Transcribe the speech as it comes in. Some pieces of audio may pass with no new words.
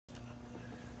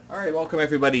All right, welcome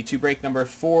everybody to break number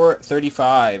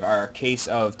 435, our case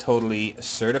of Totally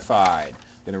Certified.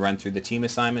 I'm going to run through the team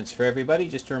assignments for everybody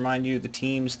just to remind you the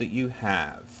teams that you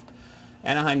have.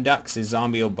 Anaheim Ducks is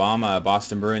Zombie Obama.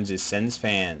 Boston Bruins is Sens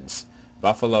Fans.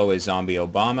 Buffalo is Zombie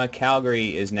Obama.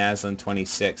 Calgary is Naslin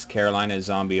 26. Carolina is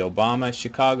Zombie Obama.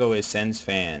 Chicago is Sens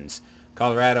Fans.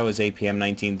 Colorado is APM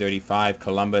 1935.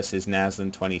 Columbus is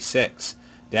Naslin 26.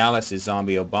 Dallas is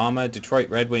Zombie Obama. Detroit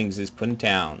Red Wings is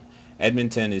Puntown.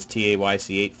 Edmonton is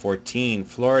TAYC 814.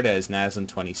 Florida is Naslin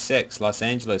 26. Los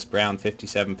Angeles Brown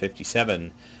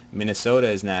 5757. Minnesota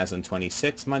is Naslin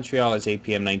 26. Montreal is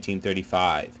APM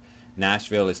 1935.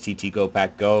 Nashville is TT Go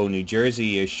Pack Go. New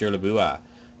Jersey is Shirlabua.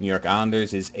 New York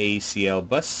Islanders is ACL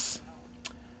Bus.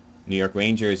 New York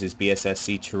Rangers is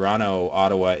BSSC Toronto.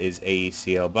 Ottawa is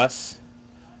AECL Bus.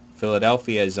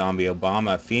 Philadelphia is Zombie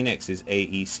Obama. Phoenix is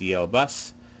AECL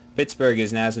Bus. Pittsburgh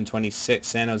is Naslin 26.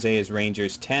 San Jose is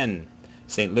Rangers 10.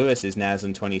 St. Louis is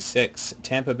Naslin 26.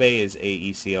 Tampa Bay is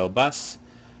AECL Bus.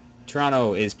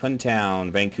 Toronto is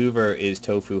Puntown. Vancouver is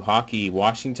Tofu Hockey.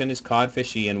 Washington is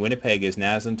Codfishy. And Winnipeg is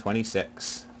Naslin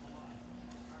 26.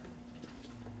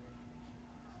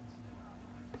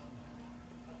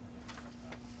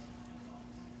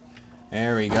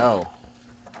 There we go.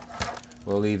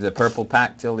 We'll leave the purple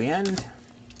pack till the end.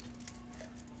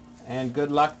 And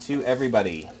good luck to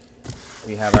everybody.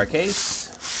 We have our case.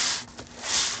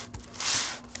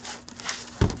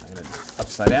 I'm going to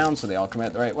upside down so they all come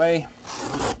out the right way.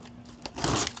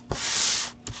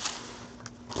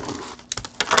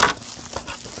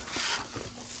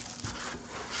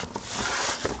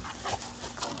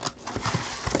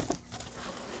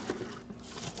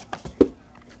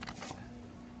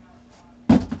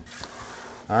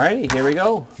 Alrighty, here we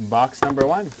go. Box number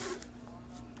 1.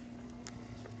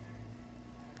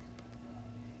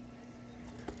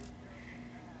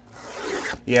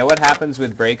 Yeah, what happens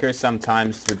with breakers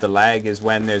sometimes with the lag is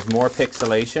when there's more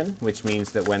pixelation, which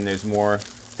means that when there's more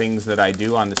things that I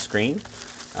do on the screen,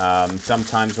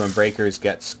 sometimes when breakers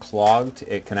gets clogged,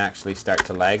 it can actually start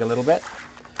to lag a little bit.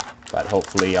 But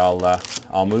hopefully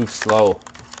I'll move slow,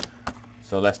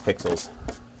 so less pixels.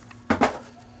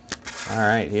 All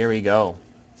right, here we go.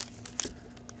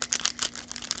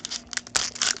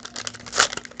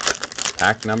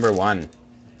 Pack number 1.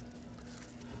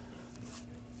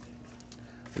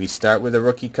 We start with a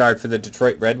rookie card for the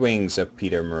Detroit Red Wings of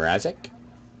Peter Mrazek.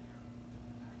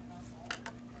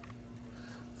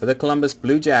 For the Columbus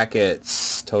Blue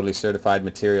Jackets, Totally Certified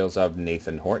materials of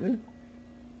Nathan Horton.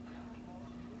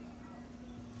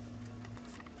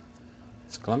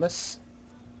 It's Columbus.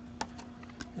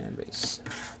 And base.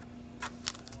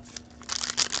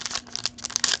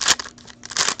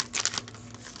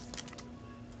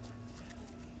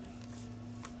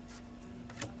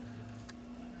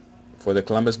 For the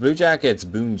Columbus Blue Jackets,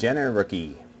 Boone Jenner,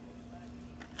 rookie.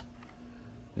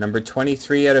 Number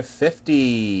 23 out of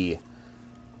 50.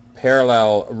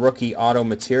 Parallel rookie auto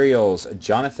materials,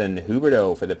 Jonathan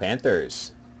Huberdeau for the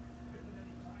Panthers.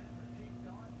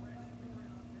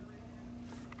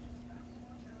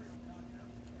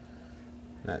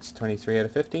 That's 23 out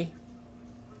of 50.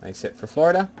 Nice hit for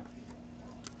Florida.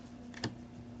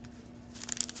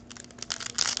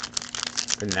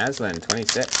 For Naslin,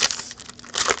 26.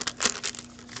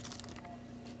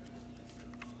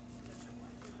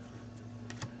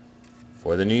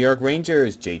 For the New York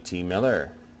Rangers, JT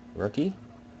Miller, rookie.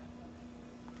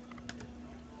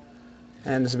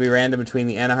 And this will be random between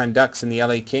the Anaheim Ducks and the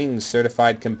LA Kings,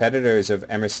 certified competitors of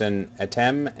Emerson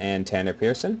Etem and Tanner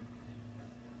Pearson.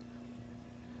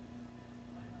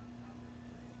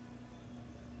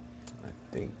 I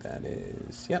think that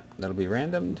is, yep, that'll be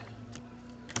randomed.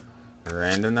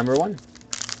 Random number 1.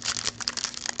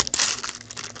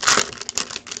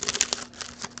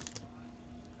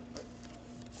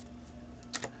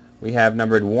 We have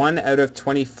numbered 1 out of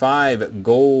 25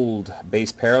 gold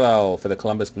base parallel for the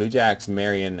Columbus Blue Jacks,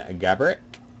 Marian Gaborik.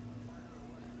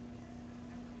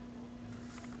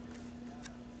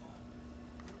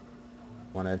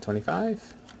 One out of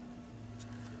 25.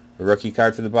 A rookie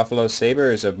card for the Buffalo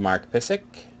Sabres of Mark Pysyk.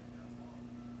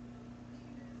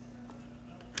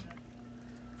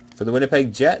 For the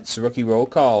Winnipeg Jets, rookie roll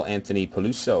call, Anthony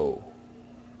Peluso.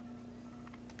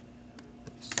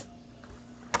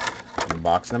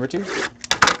 Box number 2.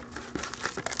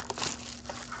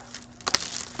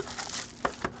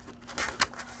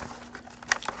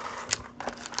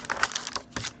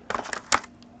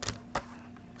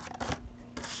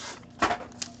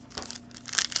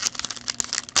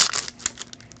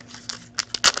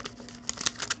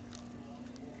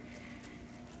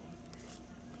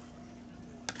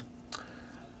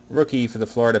 Rookie for the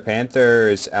Florida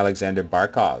Panthers, Alexander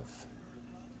Barkov.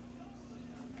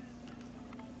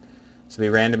 This will be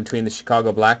random between the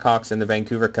Chicago Blackhawks and the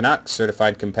Vancouver Canucks.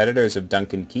 Certified competitors of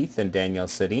Duncan Keith and Daniel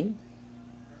Sedin.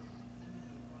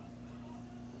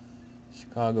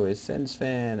 Chicago is Sens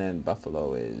fan and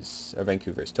Buffalo is, or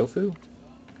Vancouver is Tofu.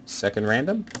 Second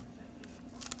random.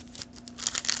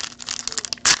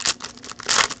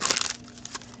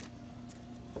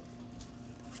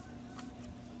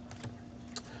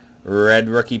 Red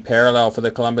rookie parallel for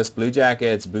the Columbus Blue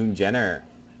Jackets, Boone Jenner.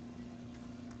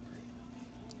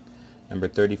 Number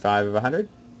 35 of 100.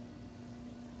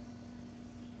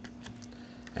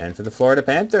 And for the Florida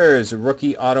Panthers,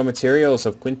 rookie auto materials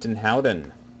of Quinton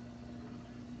Howden.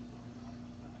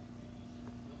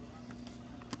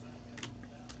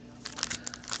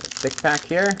 Stick pack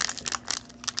here.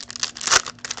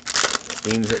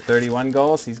 Dean's at 31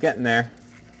 goals. He's getting there.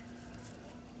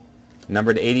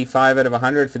 Numbered 85 out of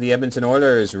 100 for the Edmonton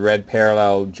Oilers, red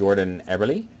parallel Jordan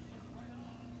Eberle.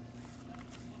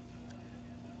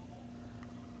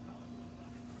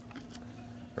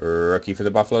 Rookie for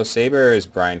the Buffalo Sabres,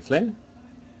 Brian Flynn.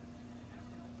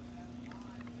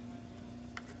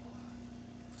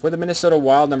 For the Minnesota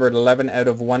Wild, numbered 11 out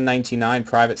of 199,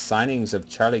 private signings of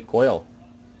Charlie Coyle.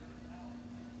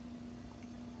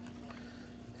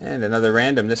 And another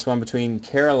random, this one between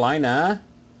Carolina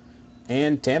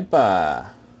and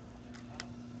Tampa.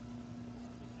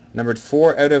 Numbered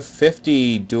 4 out of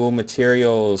 50, dual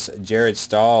materials, Jared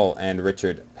Stahl and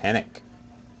Richard Panik.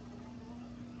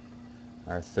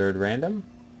 Our third random.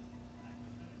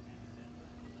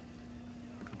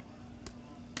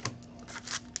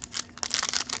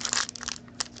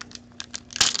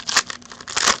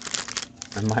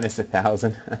 Minus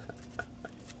 1,000.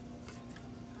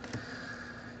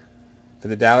 For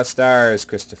the Dallas Stars,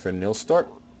 Christopher Nilstorp.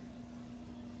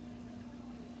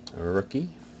 A rookie.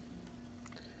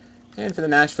 And for the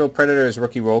Nashville Predators,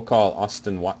 rookie roll call,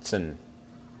 Austin Watson.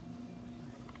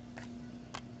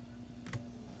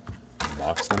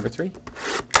 Box number 3.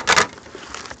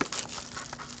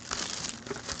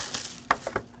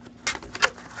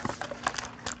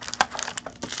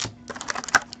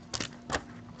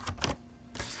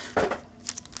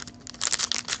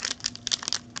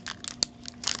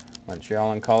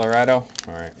 Montreal and Colorado.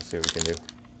 All right, let's see what we can do.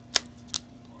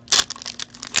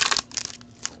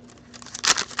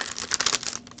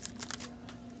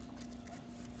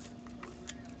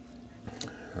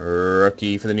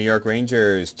 Rookie for the New York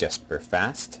Rangers, Jesper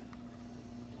Fast.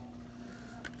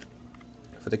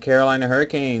 For the Carolina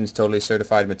Hurricanes, totally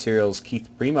certified materials, Keith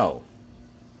Primo.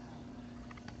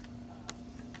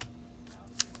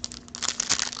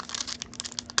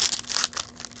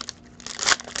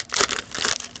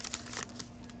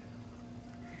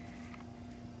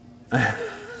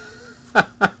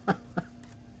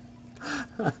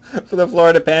 For the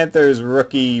Florida Panthers,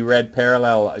 rookie red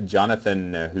parallel,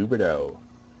 Jonathan Huberdeau.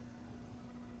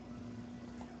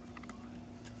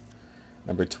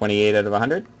 Number 28 out of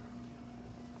 100.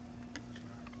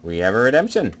 We have a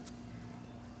redemption.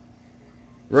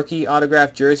 Rookie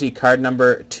autograph jersey, card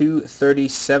number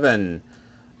 237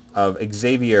 of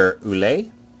Xavier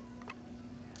Ouellet.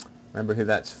 Remember who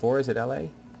that's for? Is it LA?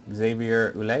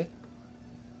 Xavier Ouellet.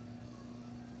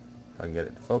 If I can get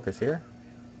it to focus here.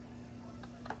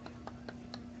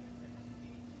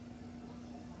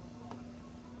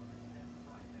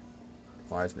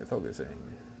 Why isn't it focusing?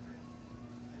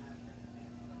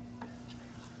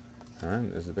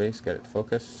 Alright, there's the base, get it to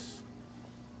focus.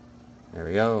 There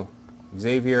we go.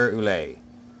 Xavier Ouellet.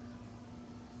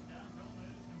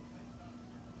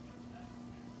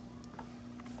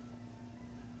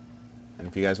 And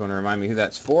if you guys want to remind me who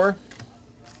that's for,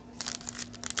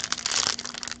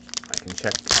 I can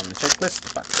check on the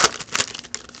checklist. But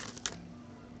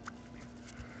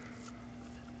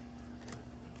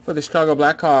for the Chicago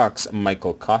Blackhawks,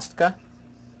 Michael Kostka.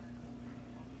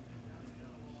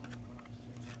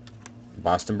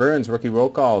 Boston Bruins, rookie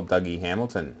roll call, Dougie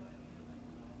Hamilton.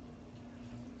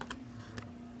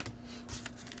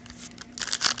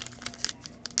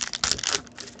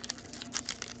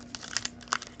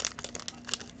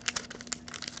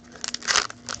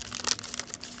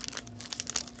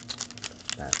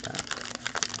 That.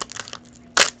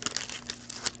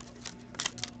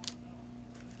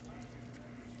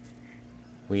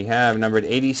 We have numbered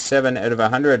 87 out of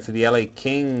 100 for the LA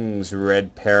Kings,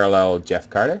 red parallel, Jeff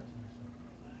Carter.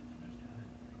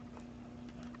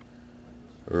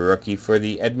 Rookie for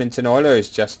the Edmonton Oilers,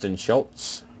 Justin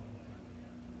Schultz.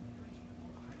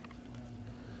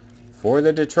 For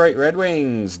the Detroit Red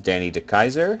Wings, Danny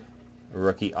DeKeyser,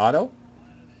 rookie auto.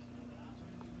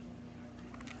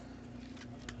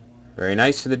 Very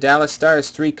nice for the Dallas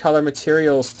Stars. 3-color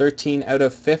materials, 13 out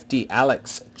of 50.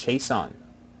 Alex Chason.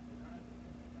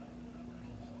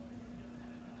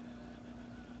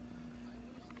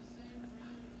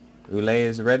 Oulet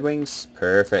is the Red Wings.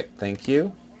 Perfect. Thank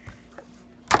you.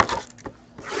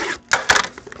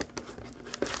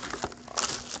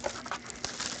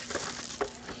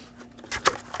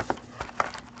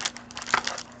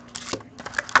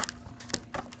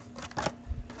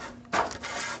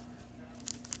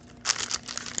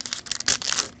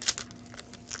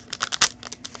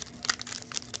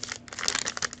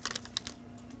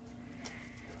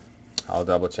 I'll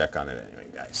double check on it anyway,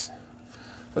 guys.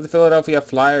 For the Philadelphia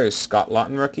Flyers, Scott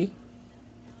Lawton, rookie.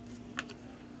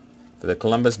 For the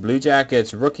Columbus Blue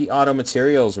Jackets, rookie auto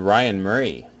materials, Ryan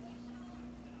Murray.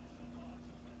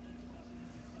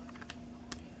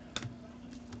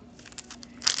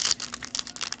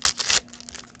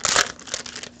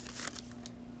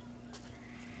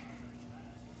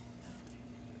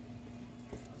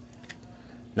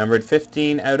 Numbered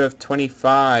 15 out of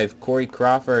 25, Corey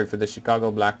Crawford for the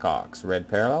Chicago Blackhawks, red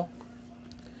parallel.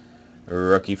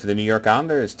 Rookie for the New York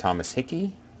Islanders, Thomas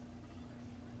Hickey.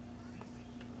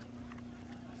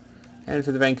 And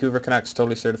for the Vancouver Canucks,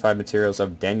 totally certified materials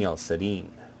of Daniel Sedin.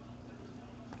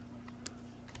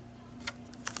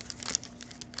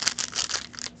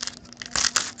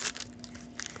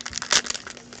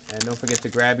 And don't forget to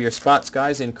grab your spots,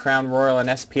 guys, in Crown Royal and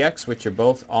SPX, which are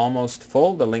both almost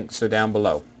full. The links are down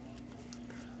below.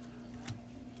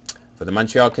 For the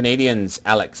Montreal Canadiens,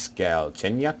 Alex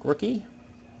Galchenyuk, rookie.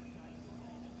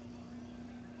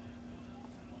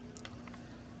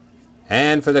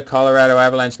 And for the Colorado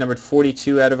Avalanche, numbered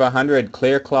 42 out of 100,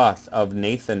 clear cloth of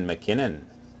Nathan MacKinnon.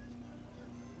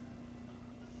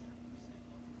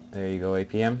 There you go,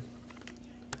 APM.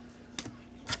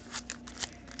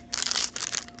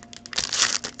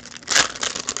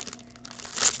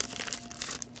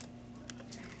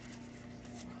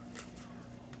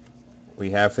 We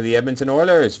have for the Edmonton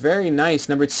Oilers, very nice,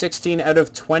 numbered 16 out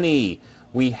of 20.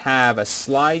 We have a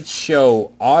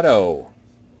slideshow auto,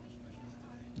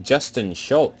 Justin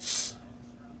Schultz.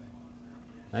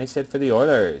 Nice hit for the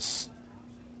Oilers,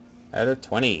 out of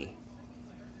 20.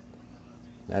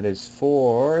 That is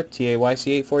for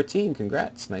TAYC814.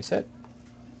 Congrats, nice hit.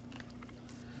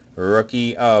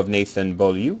 Rookie of Nathan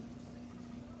Beaulieu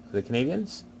for the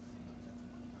Canadiens.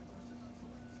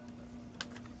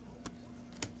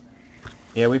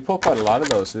 Yeah, we pulled quite a lot of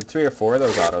those. 3 or 4 of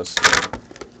those autos.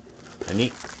 They're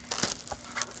neat.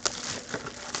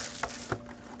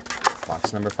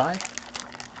 Box number 5.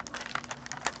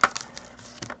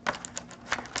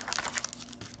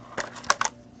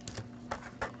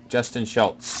 Justin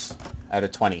Schultz, out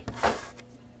of 20.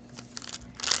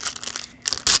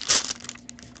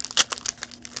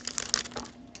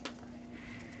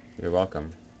 You're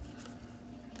welcome.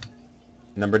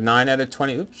 Number 9 out of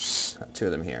 20. Oops, got 2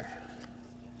 of them here.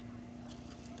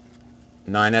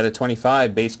 9 out of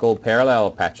 25, base gold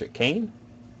parallel, Patrick Kane.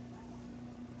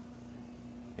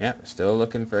 Yeah, still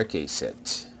looking for a case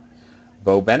hit.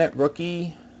 Bo Bennett,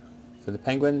 rookie for the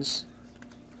Penguins.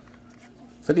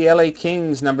 For the LA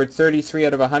Kings, numbered 33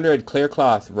 out of 100, clear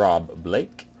cloth, Rob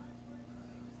Blake.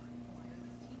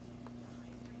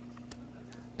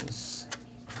 Yes.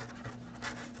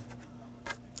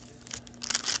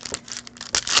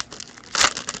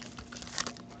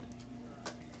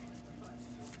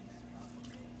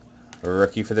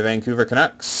 Rookie for the Vancouver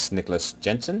Canucks, Nicholas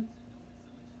Jensen.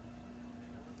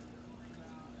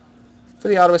 For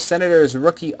the Ottawa Senators,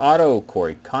 rookie auto,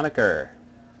 Corey Conacher.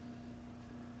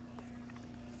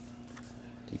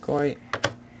 Decoy.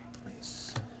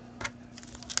 Nice.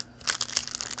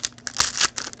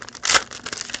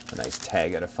 A nice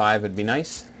tag out of 5 would be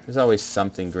nice. There's always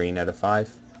something green out of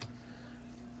 5.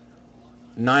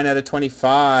 9 out of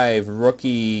 25,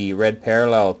 rookie red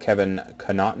parallel, Kevin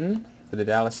Connaughton for the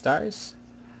Dallas Stars.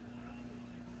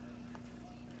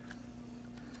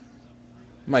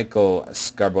 Michael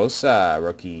Scarbosa,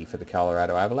 rookie for the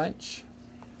Colorado Avalanche.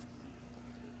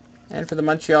 And for the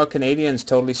Montreal Canadiens,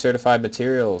 totally certified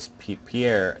materials,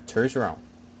 Pierre Turgeon.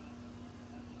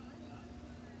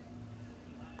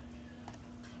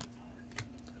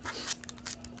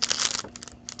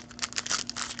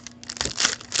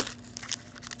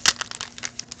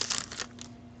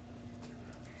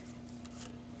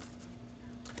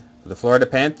 For the Florida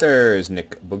Panthers,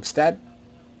 Nick Bugstad,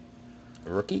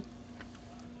 rookie.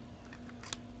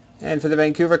 And for the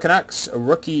Vancouver Canucks,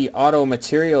 rookie auto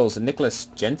materials, Nicholas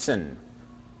Jensen.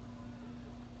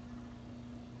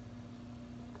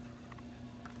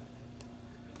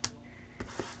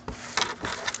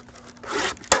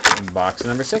 Box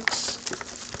number 6.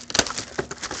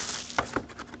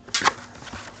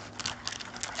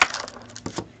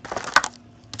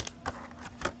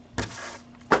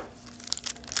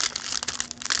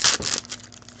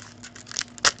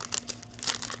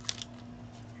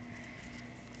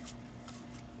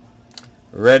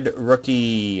 Red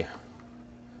rookie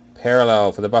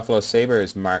parallel for the Buffalo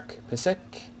Sabres, Mark Pysyk.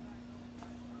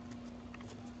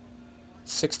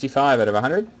 65 out of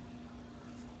 100.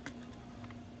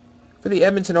 For the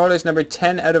Edmonton Oilers, number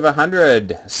 10 out of 100,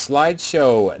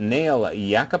 Slideshow, Nail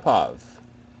Yakupov.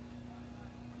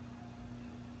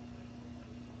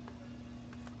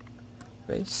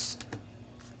 Base.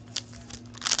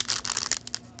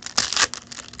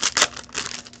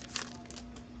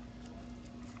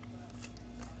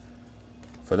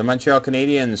 For the Montreal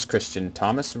Canadiens, Christian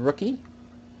Thomas, rookie.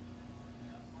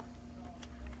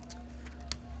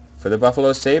 For the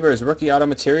Buffalo Sabres, rookie auto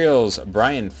materials,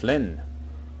 Brian Flynn.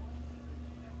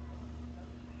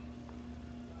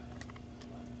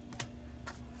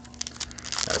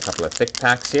 Got a couple of thick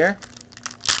packs here.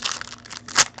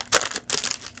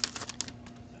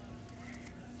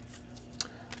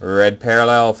 Red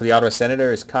parallel for the Ottawa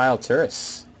Senators, Kyle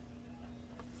Turris.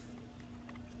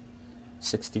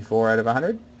 64 out of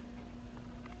 100.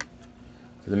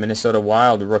 For the Minnesota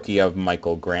Wild, rookie of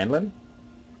Michael Granlund.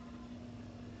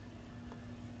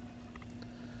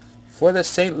 For the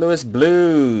St. Louis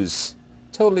Blues,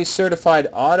 totally certified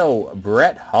auto,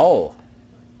 Brett Hull.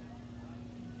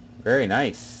 Very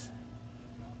nice.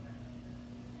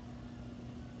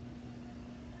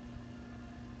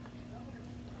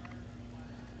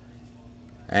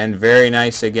 And very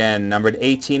nice again, numbered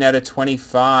 18 out of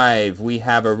 25. We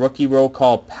have a rookie roll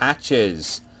call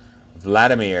patches,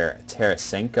 Vladimir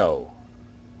Tarasenko.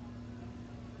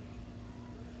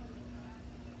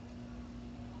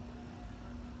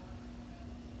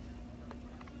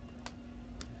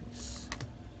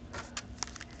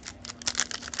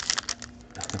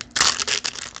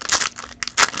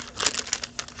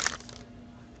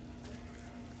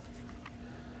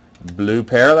 Blue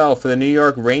parallel for the New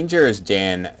York Rangers,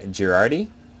 Dan Girardi.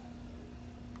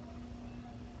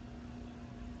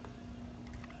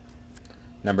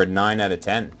 Numbered 9 out of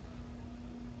 10.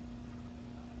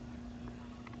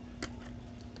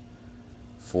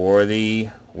 For the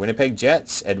Winnipeg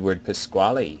Jets, Edward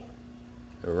Pasquale,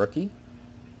 the rookie.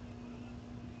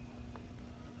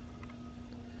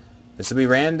 This will be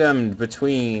randomed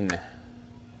between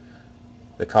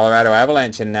the Colorado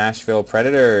Avalanche and Nashville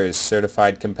Predators,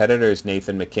 certified competitors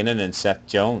Nathan McKinnon and Seth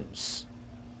Jones.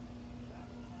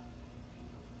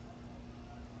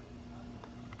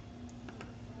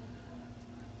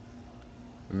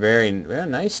 Very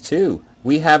nice too.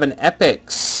 We have an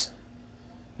Epics,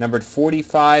 numbered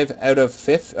 45 out of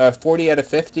 40 out of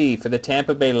 50 for the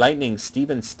Tampa Bay Lightning,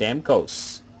 Steven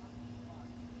Stamkos.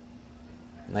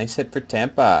 Nice hit for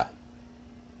Tampa.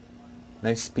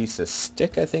 Nice piece of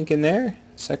stick, I think, in there.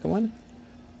 Second one.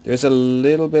 There's a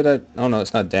little bit of... Oh, no,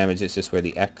 it's not damage. It's just where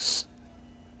the X...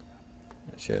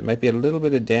 Not sure. It might be a little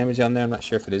bit of damage on there. I'm not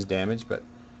sure if it is damage, but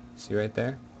see right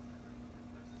there?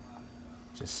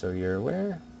 Just so you're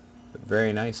aware. But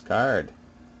very nice card.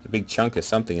 A big chunk of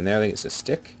something in there. I think it's a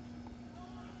stick.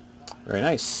 Very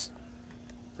nice.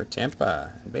 For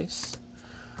Tampa and base.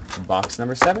 Box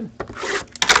number 7.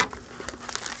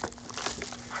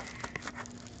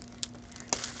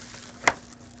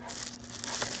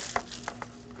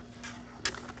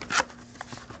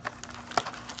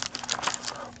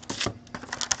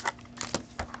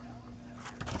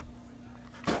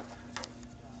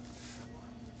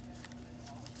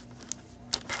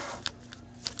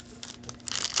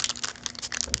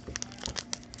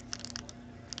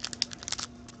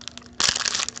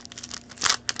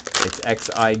 It's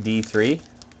XID3.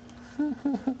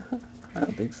 I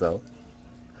don't think so.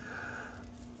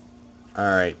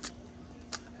 Alright.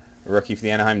 Rookie for the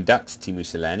Anaheim Ducks, Teemu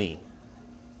Selanne.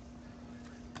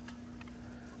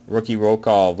 Rookie roll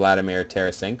call, Vladimir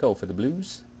Tarasenko for the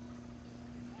Blues.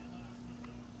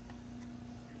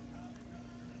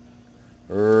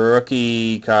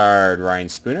 Rookie card, Ryan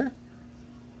Spooner,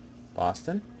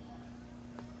 Boston.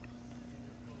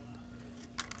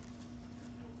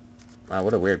 Wow,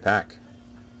 what a weird pack.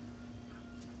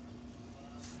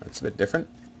 That's a bit different.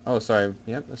 Oh, sorry.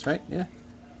 Yep, that's right. Yeah.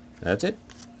 That's it.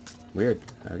 Weird.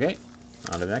 Okay.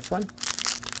 On to the next one.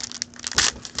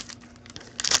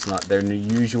 It's not their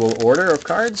usual order of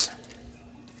cards.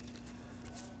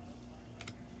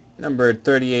 Numbered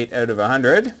 38 out of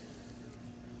 100.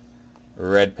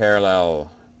 Red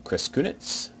parallel, Chris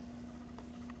Kunitz.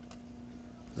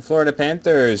 The Florida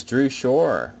Panthers, Drew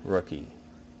Shore, rookie.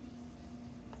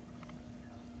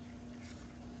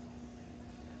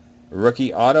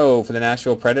 Rookie auto for the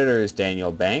Nashville Predators,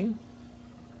 Daniel Bang.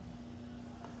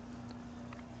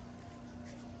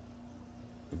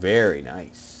 Very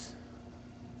nice.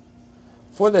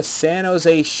 For the San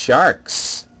Jose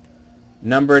Sharks,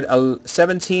 Numbered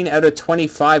 17 out of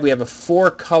 25. We have a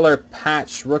 4-color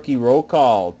patch rookie roll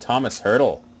call. Thomas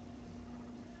Hurdle.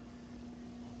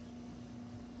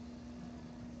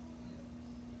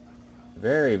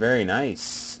 Very, very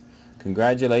nice.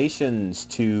 Congratulations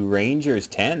to Rangers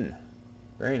 10.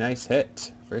 Very nice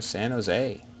hit for San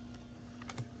Jose.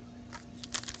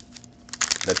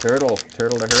 The turtle to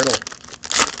hurdle.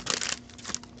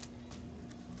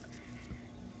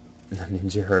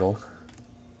 Ninja hurdle.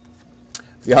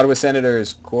 The Ottawa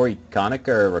Senators, Corey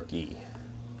Conacher, rookie.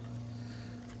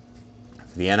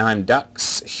 The Anaheim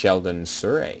Ducks, Sheldon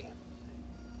Surrey.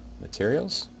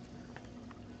 Materials.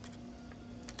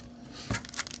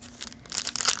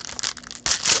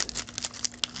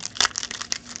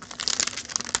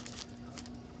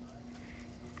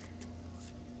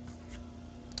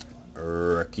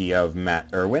 Rookie of Matt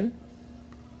Irwin,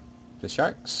 the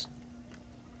Sharks.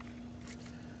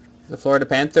 The Florida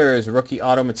Panthers, rookie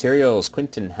auto materials,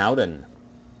 Quinton Howden.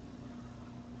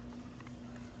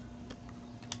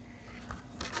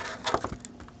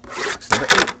 Box number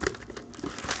 8.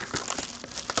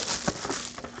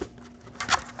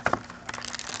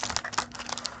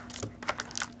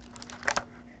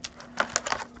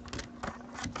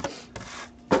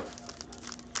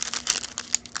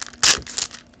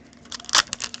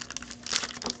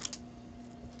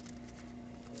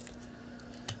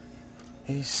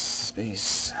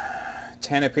 Space.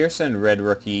 Tanner Pearson, red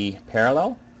rookie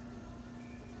parallel.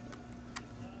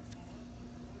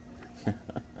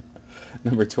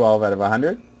 Number 12 out of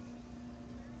 100.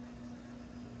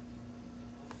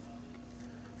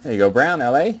 There you go, Brown,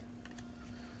 LA.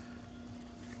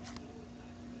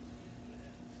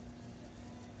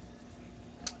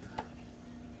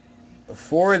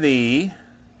 For the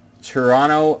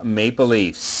Toronto Maple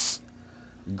Leafs,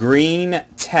 green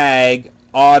tag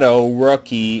auto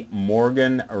rookie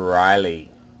Morgan Riley.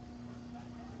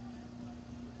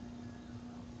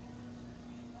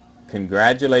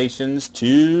 Congratulations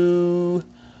to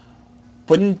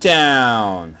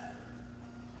Puntown.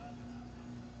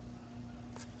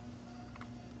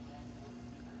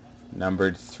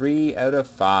 Numbered 3 out of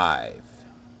 5.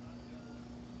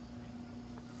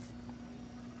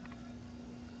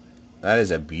 That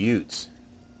is a beaut.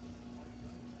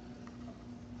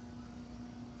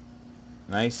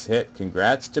 Nice hit.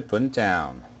 Congrats to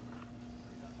Puntown.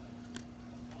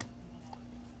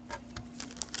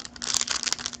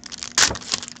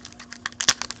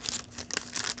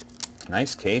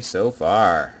 Nice case so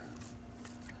far.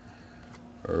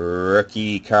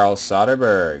 Rookie Carl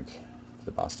Soderberg,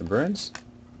 the Boston Bruins.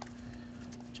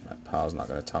 My pile's not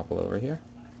going to topple over here.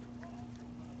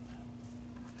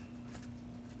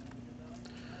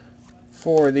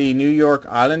 For the New York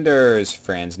Islanders,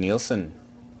 Franz Nielsen,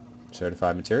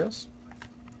 certified materials.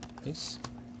 Nice.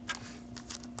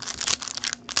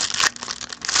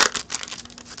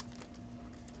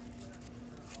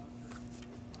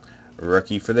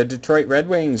 Rookie for the Detroit Red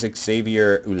Wings,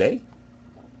 Xavier Ouellet.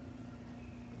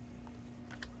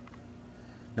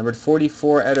 Numbered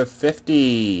 44 out of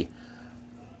 50.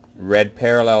 Red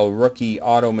parallel rookie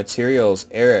auto materials,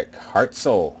 Eric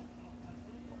Hartzell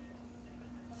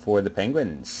for the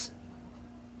Penguins.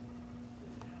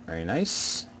 Very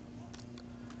nice.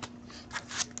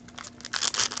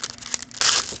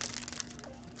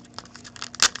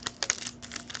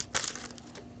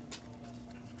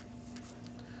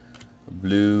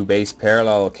 Blue base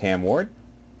parallel, Cam Ward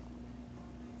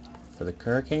for the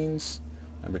Hurricanes,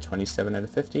 number 27 out of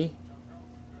 50.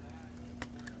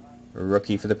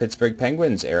 Rookie for the Pittsburgh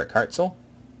Penguins, Eric Hartzell.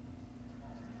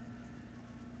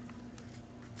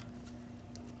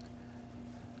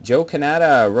 Joe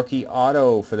Canada, rookie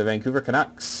auto for the Vancouver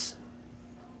Canucks.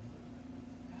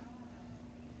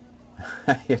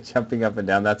 You're jumping up and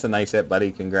down. That's a nice hit,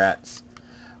 buddy. Congrats.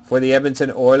 For the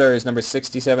Edmonton Oilers, number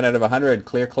 67 out of 100,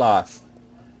 clear cloth,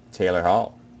 Taylor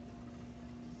Hall.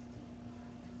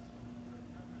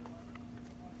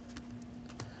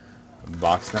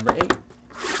 Box number 8.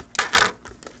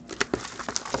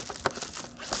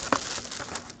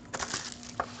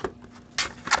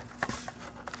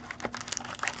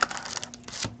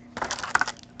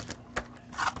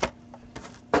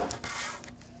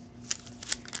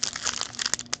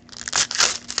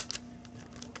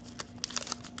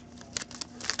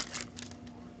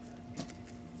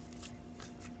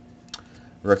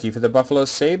 Rookie for the Buffalo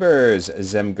Sabres,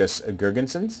 Zemgus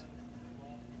Girgensons.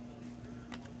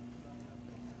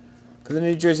 For the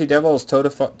New Jersey Devils,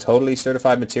 totally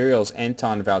certified materials,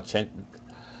 Anton Volchenkov.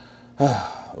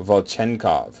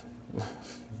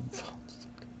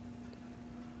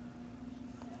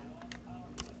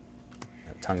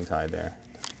 Tongue-tied there.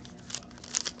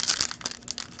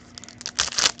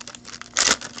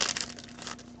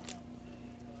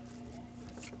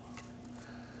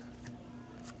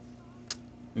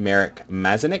 Merrick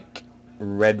Mazanik,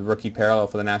 red rookie parallel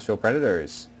for the Nashville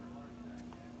Predators.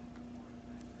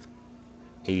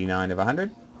 89 of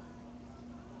 100.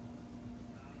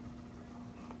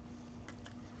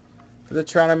 For the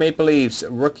Toronto Maple Leafs,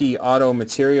 rookie auto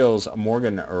materials,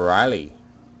 Morgan Riley.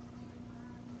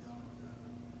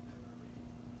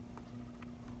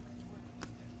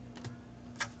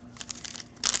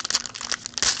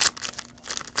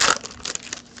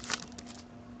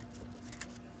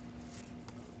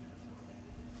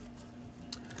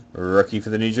 Rookie for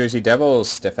the New Jersey Devils,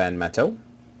 Stéphane Matteau.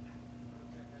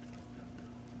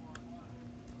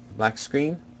 Black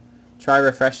screen. Try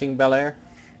refreshing Bel Air.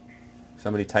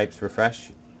 Somebody types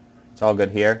refresh. It's all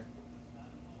good here.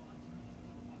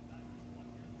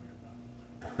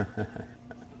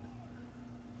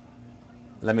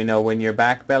 Let me know when you're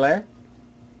back, Bel Air.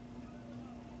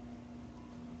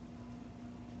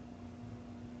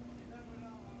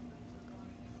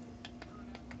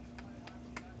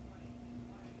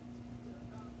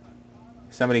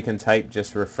 Somebody can type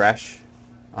just refresh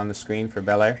on the screen for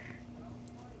Bel Air.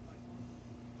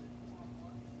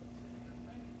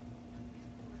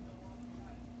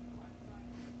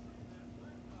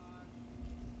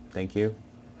 Thank you.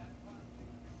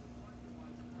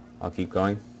 I'll keep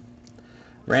going.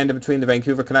 Random between the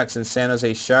Vancouver Canucks and San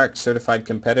Jose Sharks, certified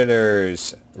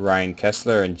competitors, Ryan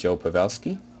Kessler and Joe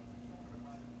Pavelski.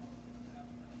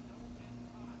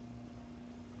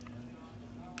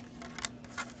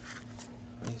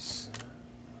 Nice.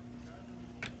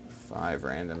 5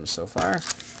 randoms so far.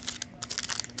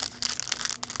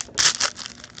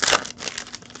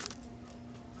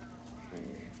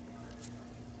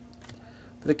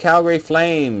 For the Calgary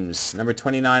Flames, number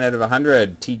 29 out of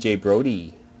 100, TJ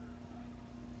Brody.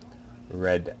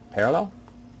 Red parallel.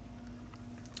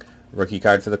 Rookie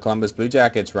card for the Columbus Blue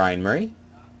Jackets, Ryan Murray.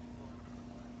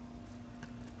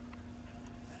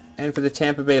 And for the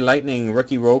Tampa Bay Lightning,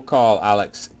 rookie roll call,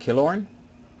 Alex Killorn.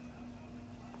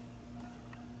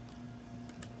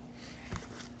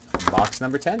 Box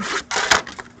number 10.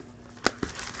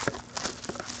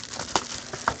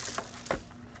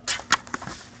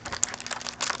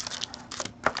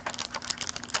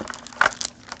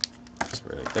 It's a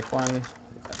really thick one.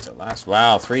 That's the last.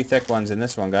 Wow, 3 thick ones in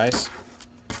this one, guys.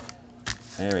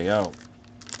 There we go.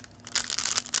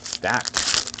 Stacked.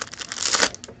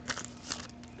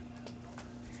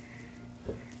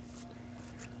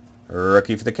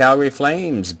 Rookie for the Calgary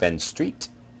Flames, Ben Street.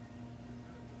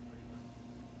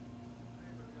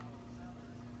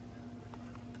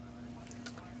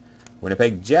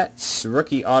 Winnipeg Jets,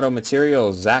 rookie auto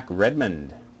materials, Zach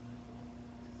Redmond.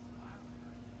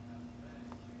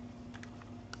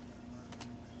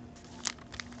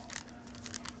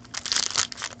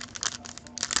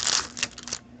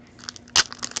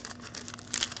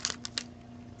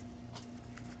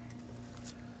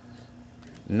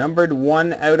 Numbered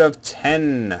 1 out of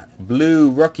 10,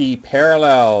 blue rookie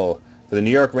parallel for the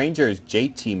New York Rangers,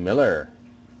 JT Miller.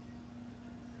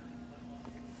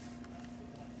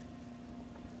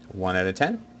 1 out of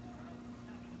 10.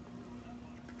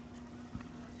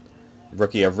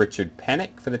 Rookie of Richard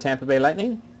Panik for the Tampa Bay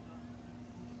Lightning.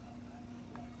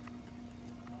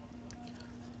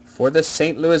 For the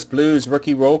St. Louis Blues,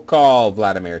 rookie roll call,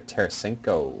 Vladimir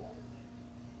Tarasenko.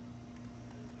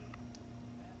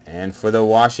 And for the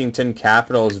Washington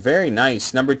Capitals, very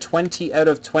nice, number 20 out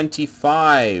of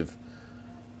 25.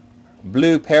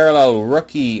 Blue parallel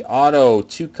rookie auto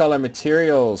 2-color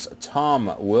materials,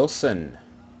 Tom Wilson.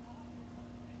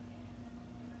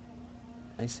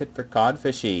 Nice hit for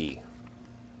Codfishy.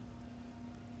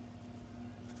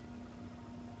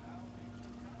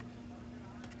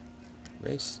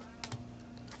 Race.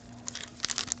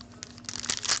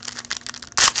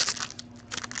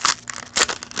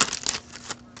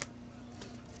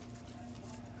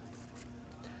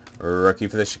 Rookie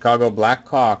for the Chicago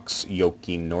Blackhawks,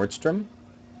 Joakim Nordstrom.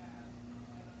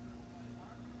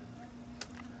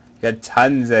 Got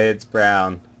tons of hits,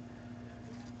 Brown.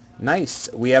 Nice.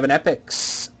 We have an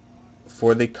Epics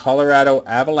for the Colorado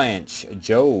Avalanche,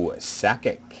 Joe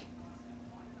Sakic.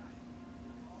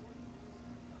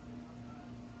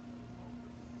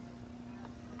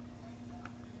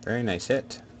 Very nice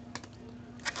hit.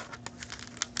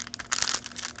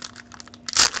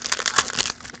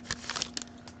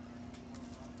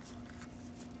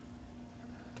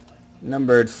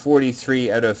 Numbered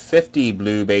 43 out of 50,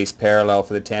 blue base parallel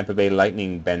for the Tampa Bay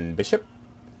Lightning, Ben Bishop.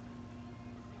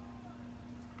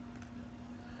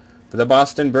 For the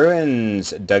Boston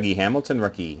Bruins, Dougie Hamilton,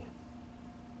 rookie.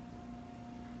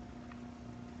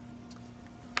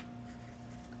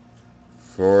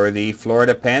 For the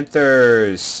Florida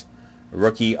Panthers,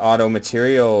 Rookie Auto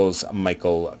Materials,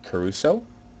 Michael Caruso.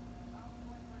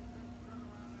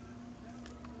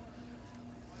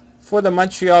 For the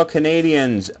Montreal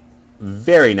Canadiens,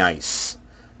 very nice.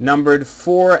 Numbered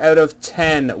 4 out of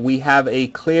 10, we have a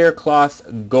clear cloth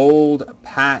gold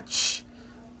patch,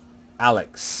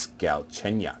 Alex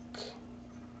Galchenyuk.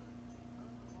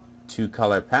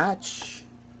 2-color patch,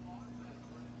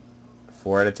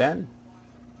 4 out of 10.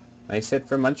 Nice hit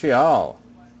for Montreal.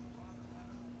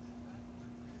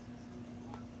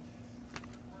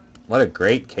 What a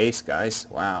great case, guys.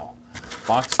 Wow.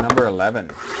 Box number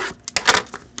 11.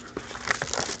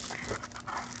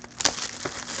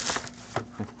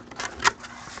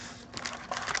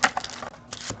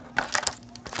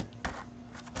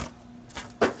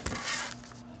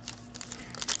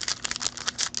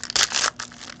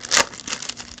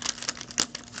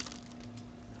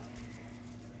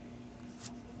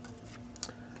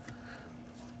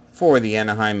 For the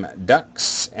Anaheim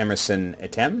Ducks, Emerson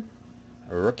Etem,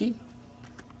 rookie.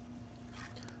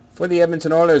 For the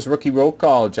Edmonton Oilers, rookie roll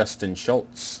call, Justin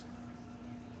Schultz.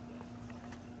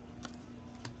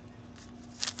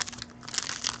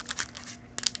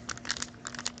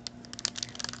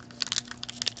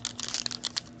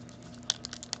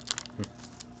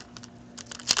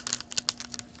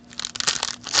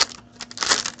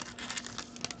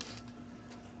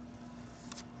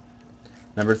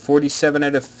 Number 47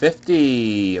 out of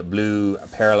 50, blue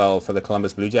parallel for the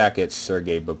Columbus Blue Jackets,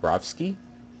 Sergei Bobrovsky.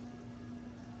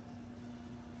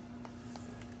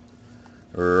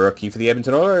 Rookie for the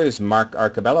Edmonton Oilers, Mark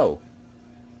Arcabello.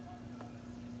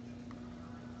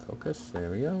 Focus,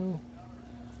 there we go.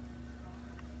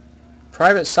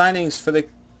 Private signings for the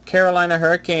Carolina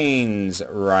Hurricanes,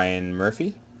 Ryan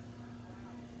Murphy.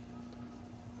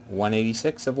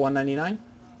 186 of 199.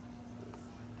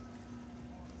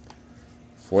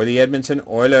 For the Edmonton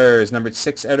Oilers, numbered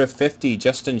 6 out of 50,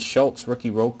 Justin Schultz,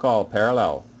 rookie roll call,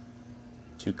 parallel.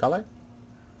 2-color.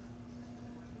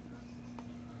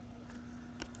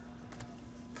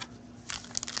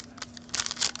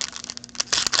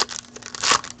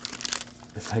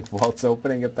 It's like Walt's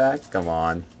opening it back. Come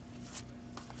on.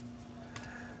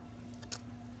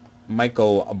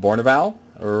 Michael Bournival,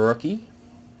 rookie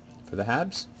for the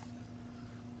Habs.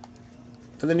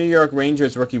 For the New York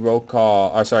Rangers, rookie roll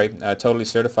call, totally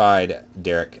certified,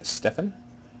 Derek Steffen.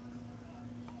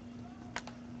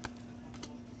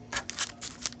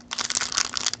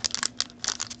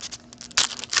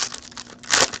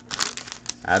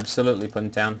 Absolutely, putting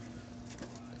down.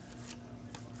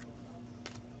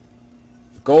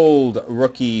 Gold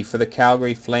rookie for the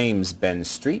Calgary Flames, Ben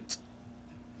Street.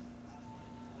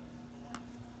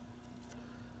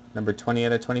 Number 20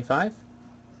 out of 25.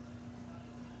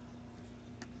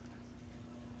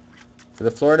 For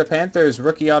the Florida Panthers,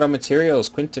 rookie auto materials,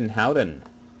 Quinton Howden.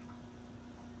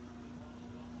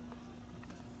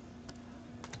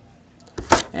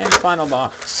 And final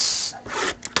box.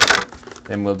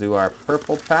 Then we'll do our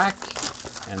purple pack.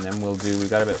 And then we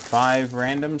got about 5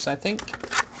 randoms, I think,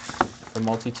 for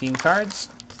multi-team cards.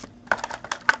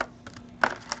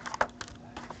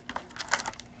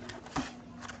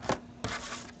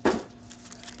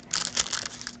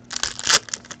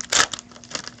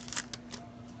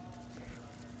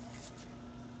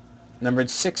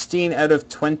 Numbered 16 out of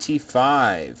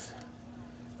 25.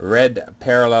 Red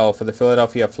parallel for the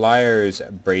Philadelphia Flyers,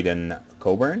 Braden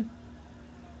Coburn.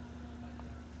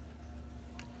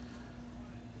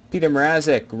 Peter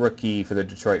Mrazek, rookie for the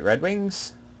Detroit Red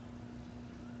Wings.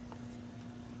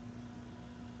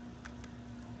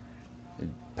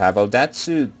 Pavel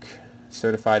Datsyuk,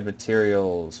 certified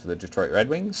materials for the Detroit Red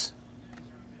Wings.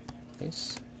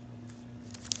 Nice.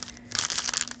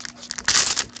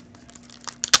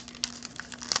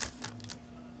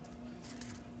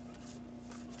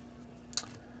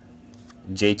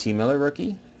 JT Miller,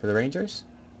 rookie for the Rangers.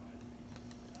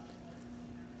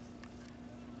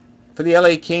 For the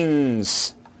LA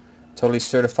Kings, totally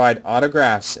certified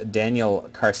autographs, Daniel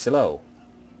Carcillo.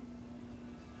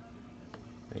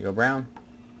 There you go, Brown.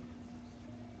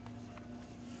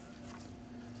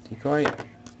 Decoy.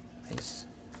 Nice.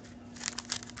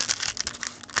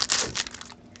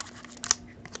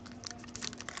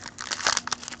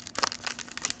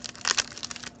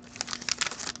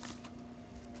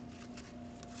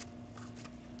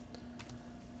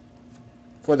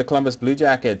 For the Columbus Blue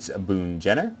Jackets, Boone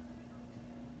Jenner.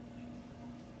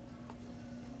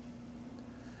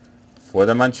 For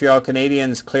the Montreal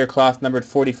Canadiens, clear cloth numbered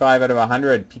 45 out of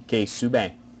 100, P.K.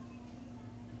 Subban.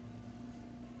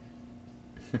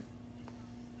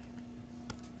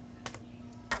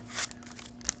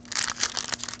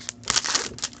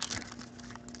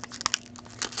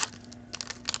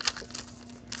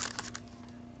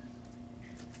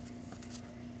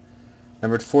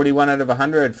 Numbered 41 out of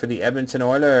 100 for the Edmonton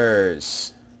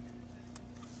Oilers.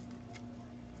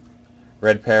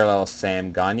 Red parallel,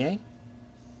 Sam Gagner.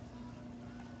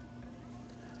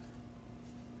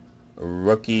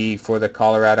 Rookie for the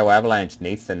Colorado Avalanche,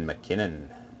 Nathan MacKinnon.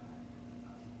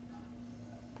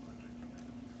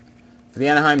 For the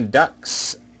Anaheim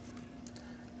Ducks,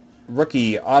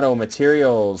 rookie auto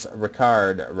materials,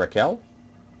 Ricard Raquel.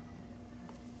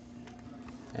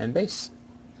 And base.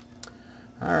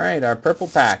 All right, our purple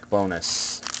pack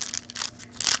bonus.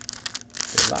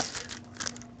 Good luck.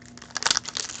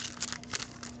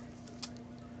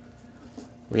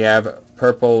 We have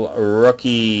purple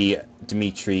rookie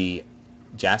Dmitry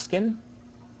Jaskin.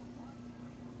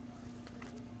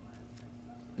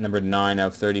 Number 9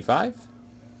 of 35.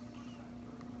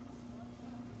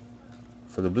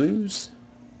 For the Blues.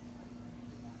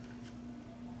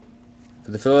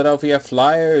 For the Philadelphia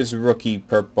Flyers, rookie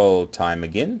purple Ty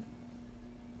McGinn.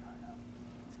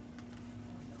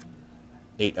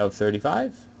 8 of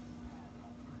 35.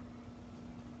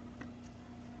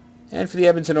 And for the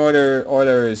Edmonton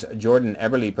Oilers, Jordan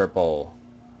Eberle purple.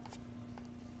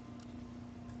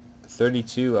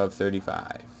 32 of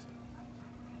 35.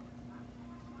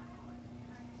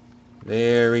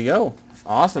 There we go.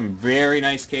 Awesome. Very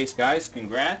nice case, guys.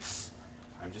 Congrats.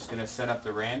 I'm just going to set up the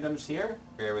randoms here.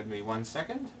 Bear with me 1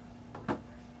 second.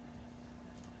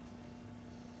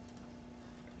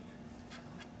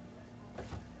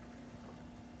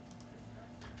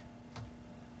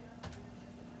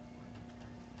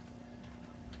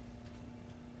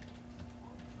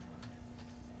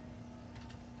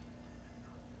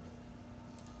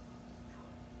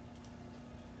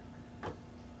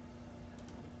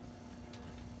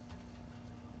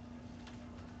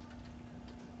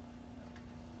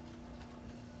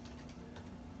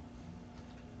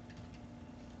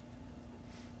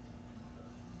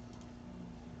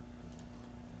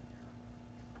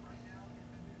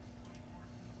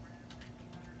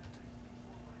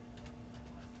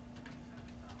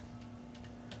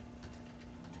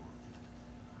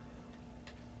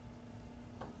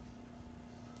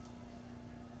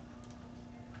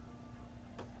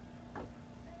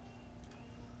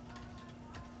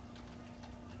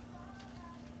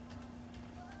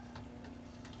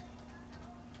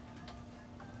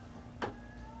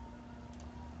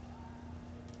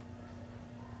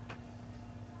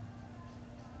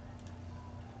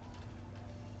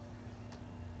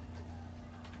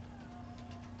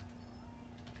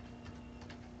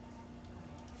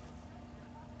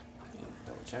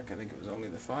 Check, I think it was only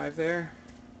the 5 there.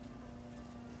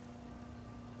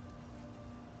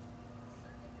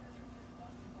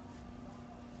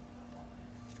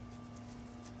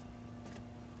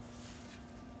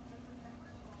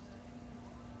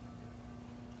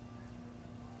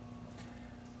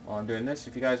 While I'm doing this,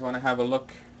 if you guys want to have a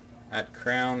look at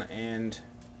Crown and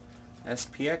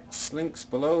SPX, links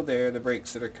below there, the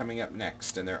breaks that are coming up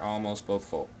next, and they're almost both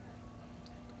full.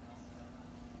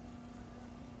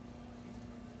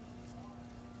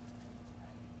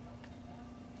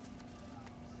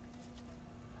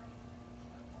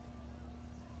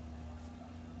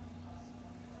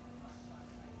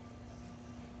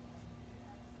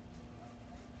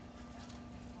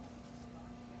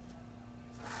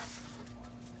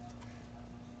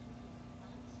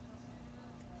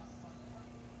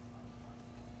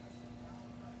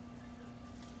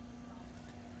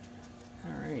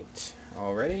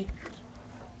 All ready?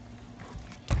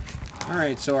 All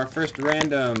right, so our first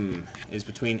random is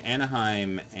between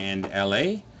Anaheim and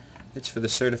LA. It's for the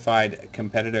certified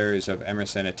competitors of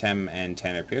Emerson Atem and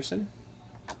Tanner Pearson.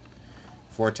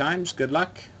 4 times, good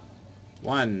luck.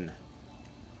 1,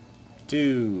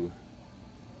 2,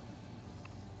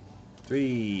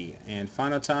 3, and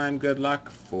final time, good luck.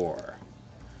 4.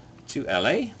 To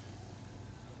LA.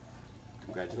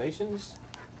 Congratulations.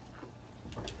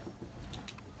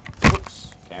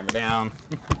 Oops, camera down.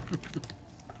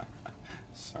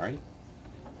 Sorry.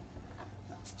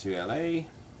 That's to LA.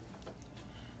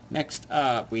 Next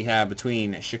up, we have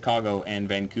between Chicago and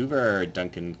Vancouver,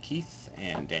 Duncan Keith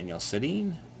and Daniel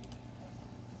Sedin.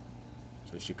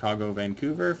 So Chicago,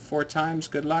 Vancouver, 4 times,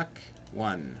 good luck.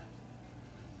 1,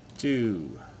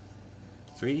 2,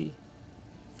 3,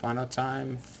 final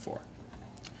time, 4.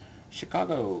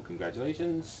 Chicago,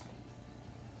 congratulations.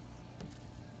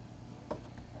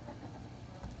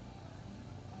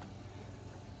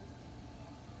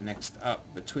 Next up,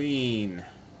 between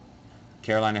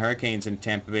Carolina Hurricanes and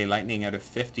Tampa Bay Lightning, out of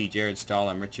 50, Jared Stahl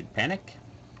and Richard Panik.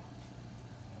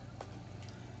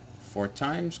 4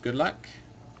 times, good luck.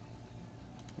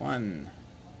 1,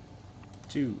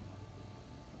 2,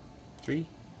 3,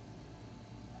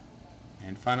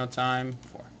 And final time,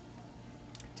 4.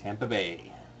 Tampa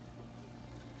Bay.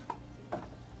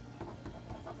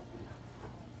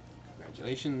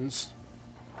 Congratulations.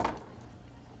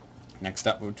 Next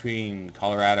up between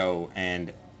Colorado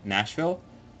and Nashville,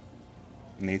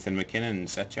 Nathan McKinnon and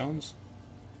Seth Jones.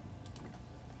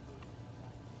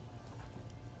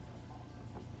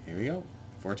 Here we go.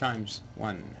 4 times.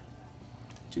 1,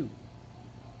 2,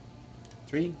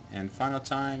 3, and final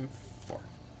time, 4.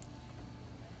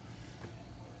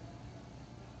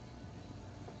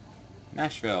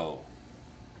 Nashville.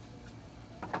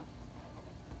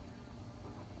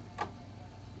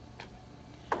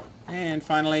 And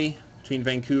finally, between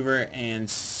Vancouver and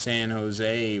San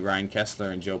Jose, Ryan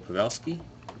Kessler and Joe Pavelski.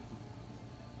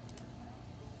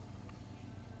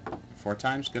 4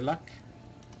 times. Good luck.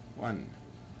 1,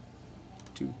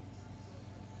 2,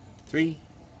 3.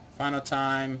 Final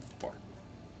time, 4.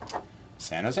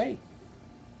 San Jose.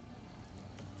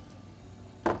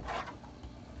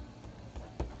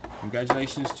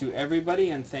 Congratulations to everybody,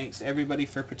 and thanks everybody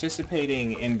for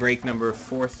participating in break number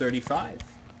 435.